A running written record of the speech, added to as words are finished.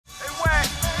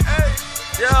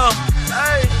Yeah,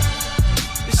 hey,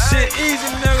 this shit easy,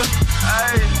 nigga.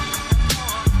 Hey,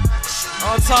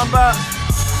 all I'm talking about,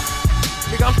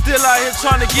 nigga, I'm still out here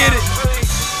trying to get it.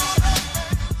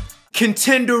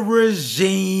 Contender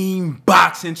Regime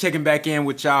Boxing, checking back in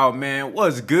with y'all, man.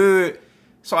 What's good?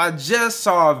 So I just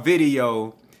saw a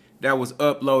video that was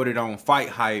uploaded on Fight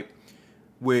Hype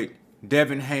with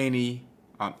Devin Haney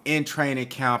in training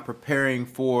camp, preparing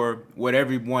for what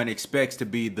everyone expects to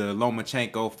be the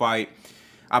Lomachenko fight.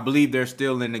 I believe they're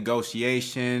still in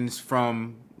negotiations.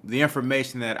 From the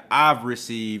information that I've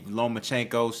received,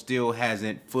 Lomachenko still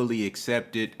hasn't fully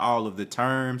accepted all of the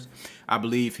terms. I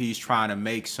believe he's trying to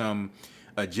make some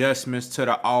adjustments to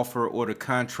the offer or the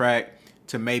contract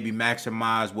to maybe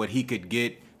maximize what he could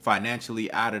get financially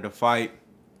out of the fight.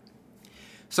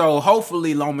 So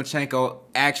hopefully Lomachenko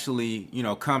actually,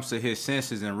 comes to his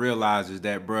senses and realizes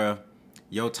that, bruh,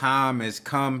 your time has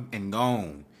come and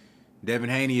gone.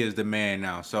 Devin Haney is the man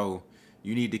now. So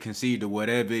you need to concede to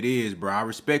whatever it is, bro. I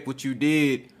respect what you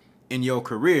did in your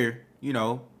career,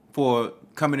 for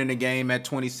coming in the game at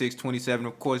 26, 27.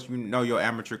 Of course, your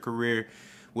amateur career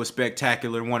was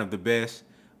spectacular, one of the best.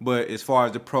 But as far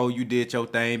as the pro, you did your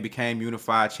thing, became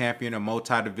unified champion, a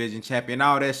multi-division champion,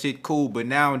 all that shit cool. But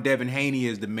now Devin Haney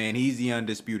is the man. He's the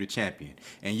undisputed champion.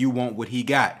 And you want what he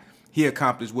got. He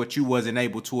accomplished what you wasn't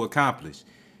able to accomplish.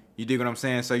 You dig what I'm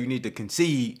saying? So you need to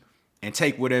concede and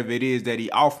take whatever it is that he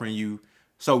offering you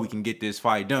so we can get this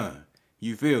fight done.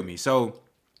 You feel me? So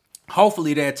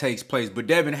hopefully that takes place. But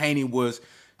Devin Haney was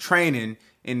training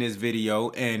in this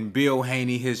video, and Bill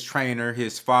Haney, his trainer,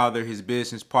 his father, his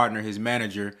business partner, his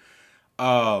manager,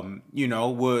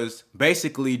 was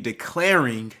basically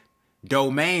declaring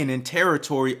domain and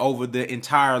territory over the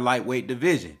entire lightweight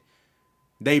division.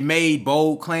 They made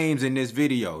bold claims in this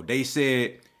video. They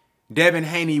said Devin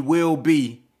Haney will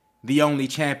be the only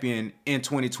champion in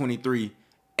 2023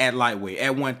 at lightweight,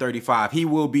 at 135. He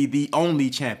will be the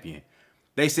only champion.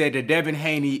 They said that Devin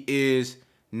Haney is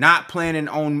not planning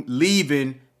on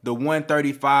leaving the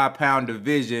 135-pound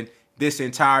division this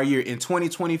entire year. In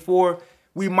 2024,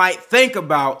 we might think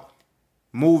about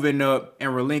moving up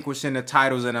and relinquishing the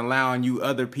titles and allowing you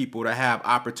other people to have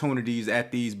opportunities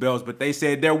at these belts. But they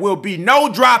said there will be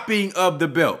no dropping of the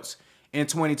belts in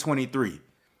 2023.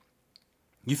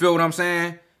 You feel what I'm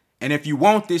saying? And if you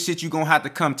want this shit, you're going to have to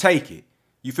come take it.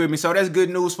 You feel me? So that's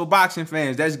good news for boxing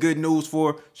fans. That's good news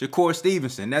for Shakur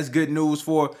Stevenson. That's good news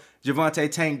for Gervonta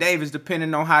Tank Davis,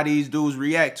 depending on how these dudes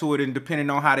react to it and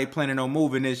depending on how they planning on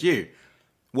moving this year.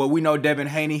 Well, we know Devin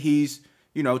Haney, he's,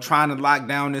 trying to lock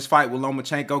down this fight with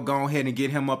Lomachenko. Go ahead and get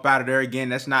him up out of there again.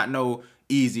 That's not no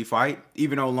easy fight.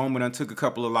 Even though Loma done took a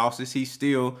couple of losses, he's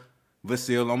still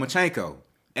Vasil Lomachenko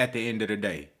at the end of the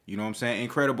day. You know what I'm saying?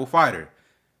 Incredible fighter.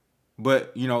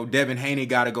 But, Devin Haney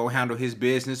got to go handle his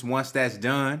business. Once that's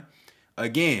done,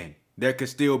 again, there could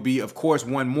still be, of course,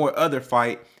 one more other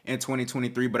fight in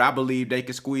 2023. But I believe they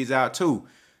could squeeze out two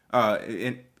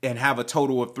and have a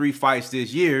total of 3 fights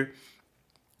this year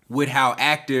with how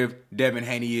active Devin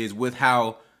Haney is, with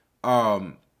how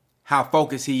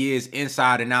focused he is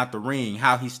inside and out the ring,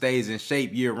 how he stays in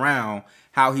shape year round,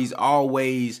 how he's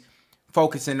always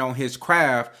focusing on his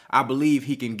craft. I believe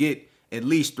he can get at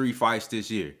least 3 fights this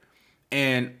year.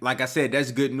 And like I said,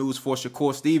 that's good news for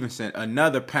Shakur Stevenson,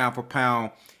 another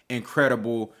pound-for-pound,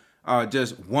 incredible,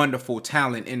 just wonderful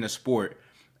talent in the sport,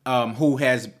 who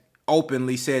has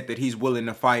openly said that he's willing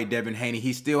to fight Devin Haney.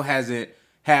 He still hasn't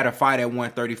had a fight at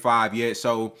 135 yet,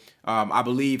 so I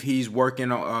believe he's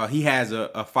working on, he has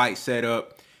a fight set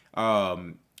up.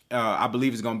 I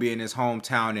believe it's going to be in his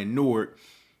hometown in Newark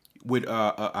with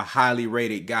a highly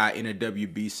rated guy in the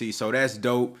WBC, so that's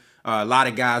dope. A lot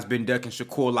of guys been ducking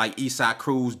Shakur, like Isaac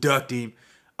Cruz ducked him.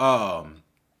 A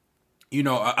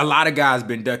lot of guys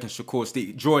been ducking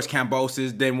Shakur. George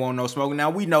Kambosos didn't want no smoke.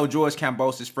 Now, we know George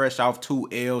Kambosos fresh off 2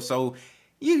 L's, so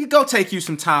you go take you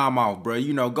some time off, bro.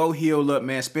 Go heal up,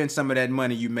 man. Spend some of that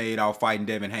money you made off fighting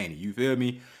Devin Haney. You feel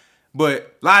me?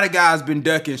 But a lot of guys been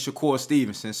ducking Shakur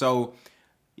Stevenson, so,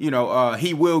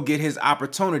 he will get his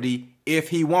opportunity if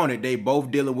he wanted. They both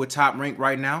dealing with top rank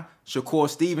right now. Shakur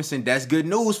Stevenson, that's good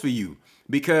news for you,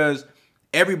 because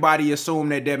everybody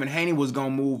assumed that Devin Haney was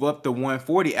going to move up to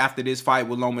 140 after this fight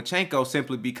with Lomachenko,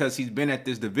 simply because he's been at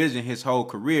this division his whole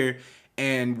career.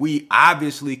 And we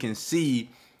obviously can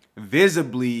see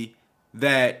visibly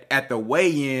that at the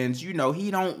weigh-ins,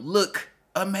 he don't look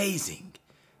amazing.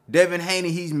 Devin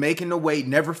Haney, he's making the weight,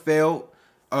 never failed,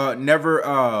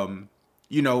 never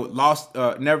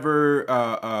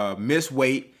missed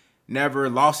weight, never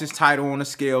lost his title on the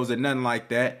scales or nothing like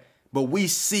that. But we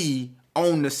see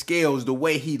on the scales the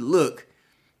way he don't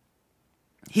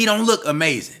look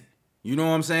amazing. You know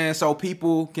what I'm saying? So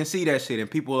people can see that shit, and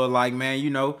people are like, man, you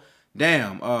know,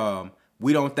 damn,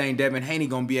 we don't think Devin Haney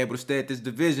gonna be able to stay at this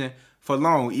division for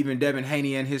long. Even Devin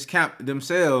Haney and his camp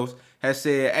themselves has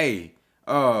said, hey,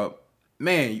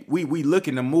 man, we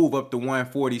looking to move up to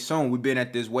 140 soon. We've been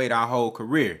at this weight our whole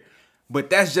career. But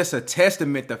that's just a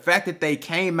testament. The fact that they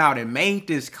came out and made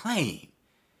this claim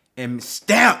and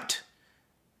stamped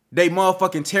they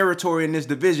motherfucking territory in this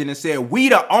division and said, we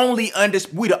the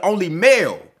only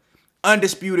male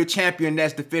undisputed champion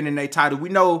that's defending their title. We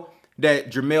know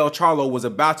that Jermell Charlo was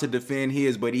about to defend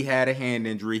his, but he had a hand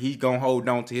injury. He's gonna hold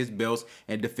on to his belts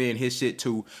and defend his shit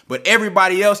too. But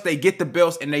everybody else, they get the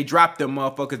belts and they drop them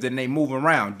motherfuckers and they move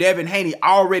around. Devin Haney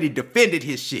already defended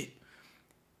his shit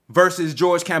versus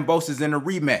George Kambosos in a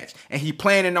rematch. And he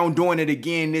planning on doing it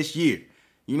again this year.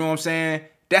 You know what I'm saying?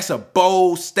 That's a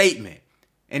bold statement.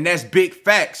 And that's big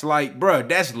facts. Like, bruh,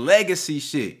 that's legacy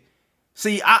shit.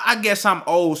 See, I guess I'm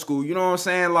old school. You know what I'm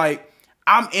saying? Like,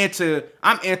 I'm into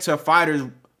fighters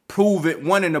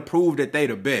wanting to prove that they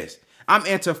the best. I'm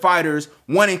into fighters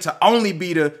wanting to only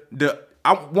be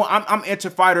I'm into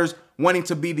fighters wanting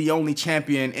to be the only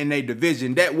champion in their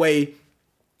division. That way,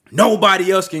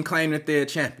 nobody else can claim that they're a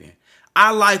champion.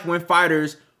 I like when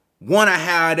fighters want to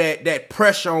have that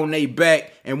pressure on their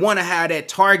back and want to have that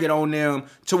target on them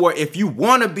to where if you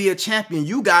want to be a champion,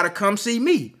 you got to come see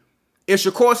me. If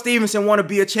Shakur Stevenson want to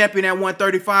be a champion at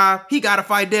 135, he got to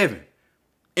fight Devin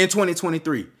in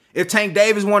 2023. If Tank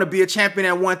Davis want to be a champion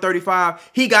at 135,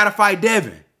 he got to fight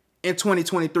Devin in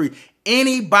 2023.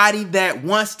 Anybody that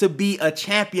wants to be a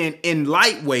champion in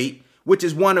lightweight, which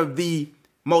is one of the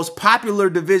most popular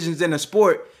divisions in the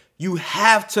sport, you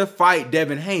have to fight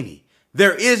Devin Haney.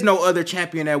 There is no other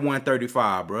champion at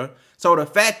 135, bro. So the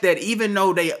fact that even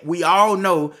though we all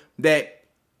know that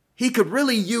he could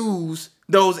really use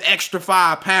those extra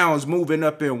 5 pounds moving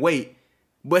up in weight,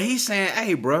 but he's saying,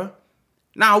 hey, bro,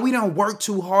 nah, we don't work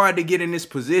too hard to get in this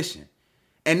position.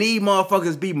 And these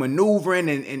motherfuckers be maneuvering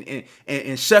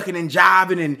and shucking and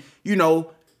jiving and,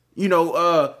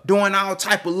 doing all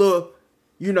type of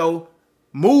little,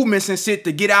 movements and shit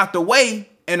to get out the way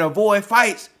and avoid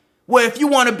fights. Well, if you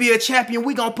want to be a champion,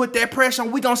 we going to put that pressure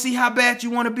on. We going to see how bad you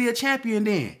want to be a champion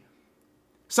then.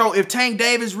 So if Tank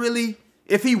Davis really,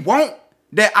 if he want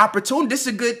that opportunity, this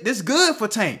is good for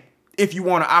Tank. If you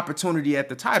want an opportunity at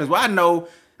the titles. Well,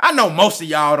 I know most of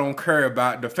y'all don't care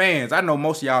about the fans. I know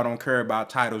most of y'all don't care about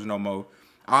titles no more.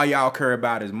 All y'all care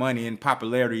about is money and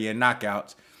popularity and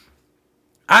knockouts.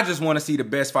 I just want to see the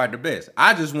best fight the best.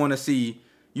 I just want to see,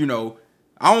 I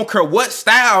don't care what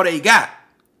style they got.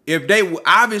 If they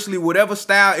obviously whatever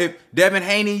style, if Devin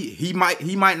Haney, he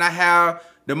might not have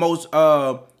the most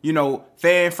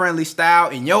fan-friendly style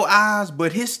in your eyes,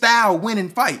 but his style winning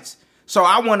fights. So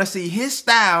I want to see his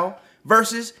style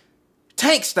versus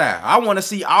Tank style. I want to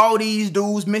see all these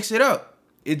dudes mix it up.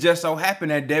 It just so happened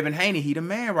that Devin Haney, he the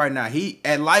man right now. He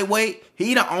at lightweight,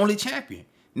 he the only champion.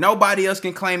 Nobody else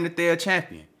can claim that they're a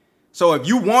champion. So if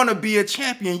you want to be a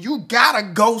champion, you gotta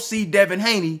go see Devin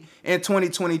Haney in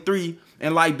 2023.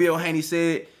 And like Bill Haney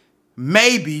said,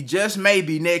 maybe, just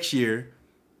maybe next year,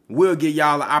 we'll get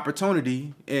y'all an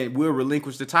opportunity and we'll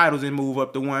relinquish the titles and move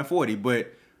up to 140.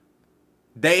 But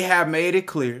they have made it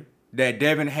clear that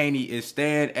Devin Haney is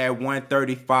staying at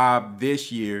 135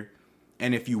 this year.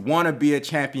 And if you want to be a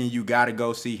champion, you got to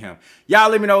go see him.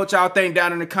 Y'all let me know what y'all think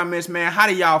down in the comments, man. How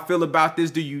do y'all feel about this?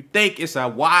 Do you think it's a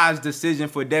wise decision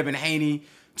for Devin Haney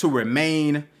to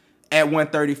remain at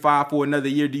 135 for another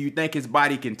year? Do you think his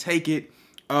body can take it?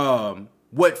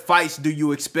 What fights do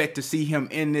you expect to see him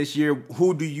in this year?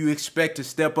 Who do you expect to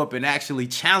step up and actually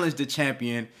challenge the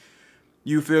champion,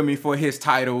 you feel me, for his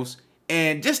titles?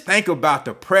 And just think about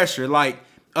the pressure. Like,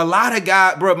 a lot of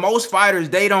guys, bro, most fighters,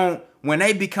 when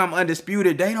they become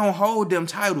undisputed, they don't hold them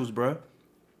titles, bro.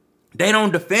 They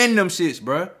don't defend them shits,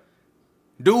 bro.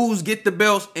 Dudes get the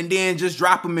belts and then just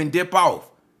drop them and dip off.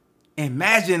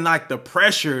 Imagine, like, the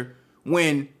pressure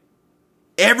when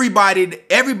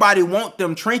everybody want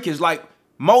them trinkets. Like,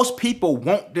 most people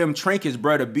want them trinkets,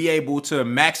 bro, to be able to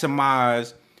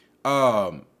maximize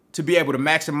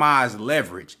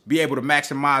leverage, be able to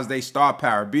maximize their star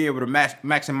power, be able to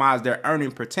maximize their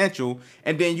earning potential.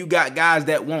 And then you got guys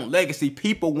that want legacy.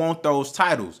 People want those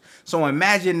titles. So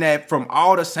imagine that from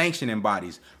all the sanctioning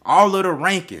bodies, all of the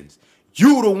rankings,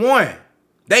 you the one.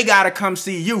 They got to come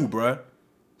see you, bro.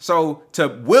 So to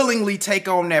willingly take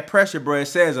on that pressure, bro, it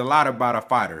says a lot about a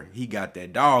fighter. He got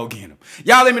that dog in him.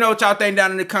 Y'all let me know what y'all think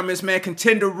down in the comments, man.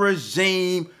 Contender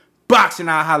regime boxing.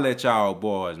 I'll holler at y'all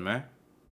boys, man.